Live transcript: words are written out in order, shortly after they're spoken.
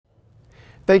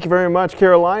Thank you very much,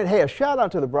 Caroline. Hey, a shout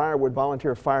out to the Brierfield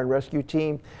Volunteer Fire and Rescue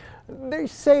team. They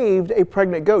saved a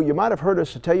pregnant goat. You might have heard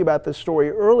us tell you about this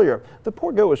story earlier. The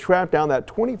poor goat was trapped down that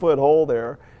 20-foot hole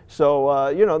there. So,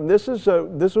 you know, this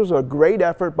was a great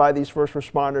effort by these first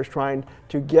responders trying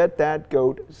to get that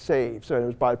goat saved. So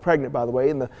it was pregnant, by the way,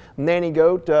 and the nanny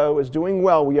goat was doing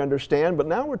well, we understand. But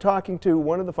now we're talking to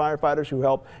one of the firefighters who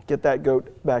helped get that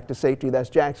goat back to safety. That's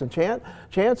Jackson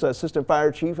Chance, Assistant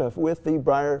Fire Chief with the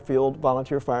Brierfield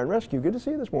Volunteer Fire and Rescue. Good to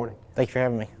see you this morning. Thank you for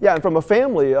having me. Yeah, and from a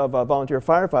family of volunteer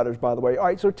firefighters, by the way. All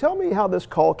right, so tell me how this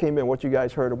call came in, what you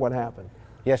guys heard and what happened.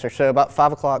 Yes, sir. So about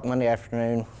 5 o'clock Monday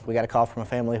afternoon, we got a call from a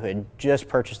family who had just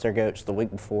purchased their goats the week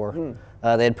before.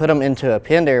 They had put them into a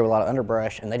penned area with a lot of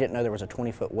underbrush, and they didn't know there was a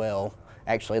 20-foot well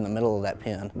actually in the middle of that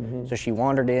pen. So she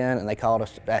wandered in, and they called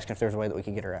us asking if there was a way that we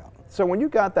could get her out. So when you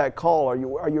got that call,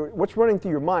 what's running through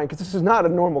your mind? Because this is not a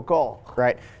normal call.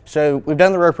 Right. So we've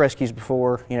done the rope rescues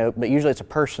before, you know, but usually it's a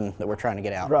person that we're trying to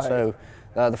get out. Right. So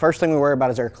the first thing we worry about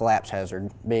is there a collapse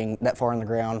hazard. Being that far in the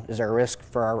ground, is there a risk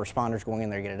for our responders going in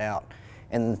there to get it out?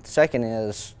 And the second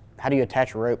is, how do you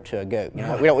attach a rope to a goat? You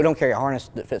know, we don't carry a harness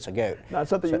that fits a goat. Not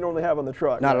something you normally have on the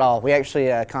truck. Not at all. We actually we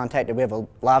have a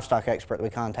livestock expert that we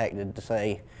contacted to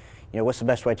say, you know, what's the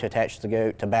best way to attach the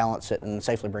goat to balance it and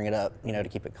safely bring it up, you know, to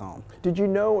keep it calm. Did you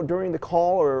know during the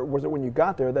call, or was it when you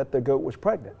got there, that the goat was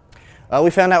pregnant? We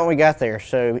found out when we got there,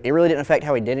 so it really didn't affect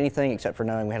how we did anything except for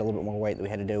knowing we had a little bit more weight that we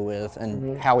had to deal with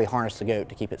and how we harnessed the goat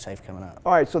to keep it safe coming up.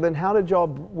 All right, so then how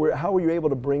were you able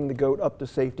to bring the goat up to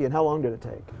safety, and how long did it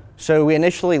take? So we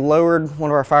initially lowered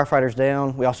one of our firefighters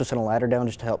down. We also sent a ladder down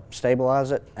just to help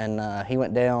stabilize it, and he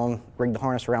went down, rigged the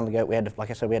harness around the goat. We had to, like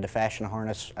I said, we had to fashion a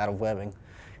harness out of webbing,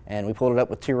 and we pulled it up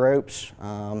with 2 ropes.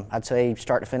 I'd say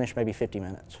start to finish, maybe 50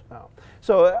 minutes. Wow.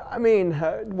 So, I mean,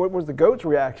 what was the goat's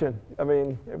reaction? I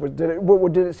mean, did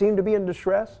it seem to be in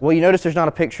distress? Well, you notice there's not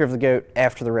a picture of the goat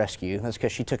after the rescue. That's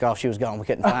because she took off. She was gone. We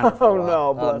couldn't find her for a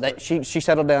while. Oh, no. She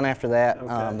settled down after that.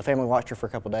 Okay. The family watched her for a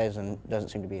couple of days and doesn't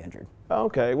seem to be injured.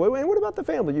 Okay. Well, and what about the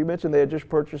family? You mentioned they had just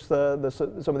purchased some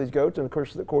of these goats, and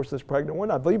of course this pregnant one.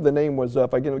 I believe the name was,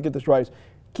 if I get this right,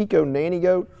 Kiko Nannie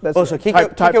goat. That's so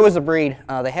Kiko was the breed.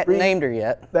 They hadn't named her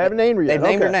yet. They haven't named her yet. They've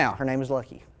named her now. Her name is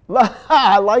Lucky.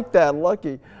 I like that,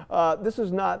 Lucky. This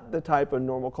is not the type of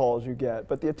normal calls you get,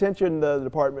 but the attention the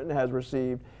department has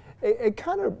received, it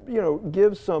kind of, you know,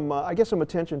 gives some, I guess, some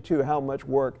attention to how much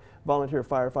work volunteer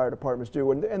firefighter departments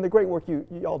do and the great work you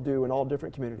all do in all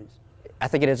different communities. I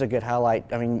think it is a good highlight.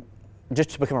 I mean, just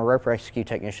to become a rope rescue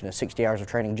technician is 60 hours of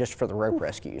training just for the rope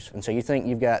rescues. And so you think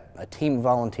you've got a team of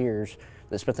volunteers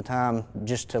that spent the time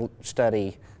just to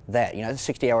study that. You know, that's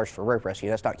 60 hours for rope rescue.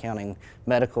 That's not counting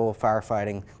medical,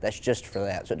 firefighting. That's just for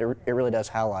that. So it really does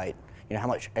highlight, you know, how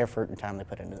much effort and time they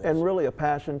put into this. And really a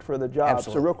passion for the job.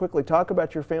 Absolutely. So real quickly, talk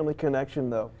about your family connection,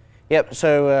 though. Yep,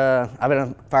 so I've been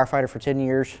a firefighter for 10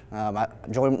 years. I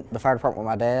joined the fire department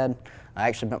with my dad. I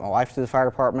actually met my wife through the fire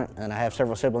department, and I have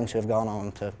several siblings who have gone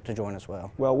on to join as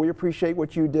well. Well, we appreciate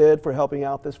what you did for helping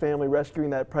out this family, rescuing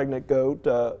that pregnant goat,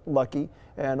 Lucky,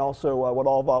 and also what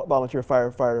all volunteer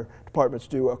firefighter departments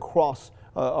do across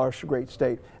our great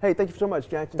state. Hey, thank you so much,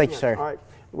 Jackson. Thank you, sir. All right,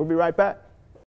 we'll be right back.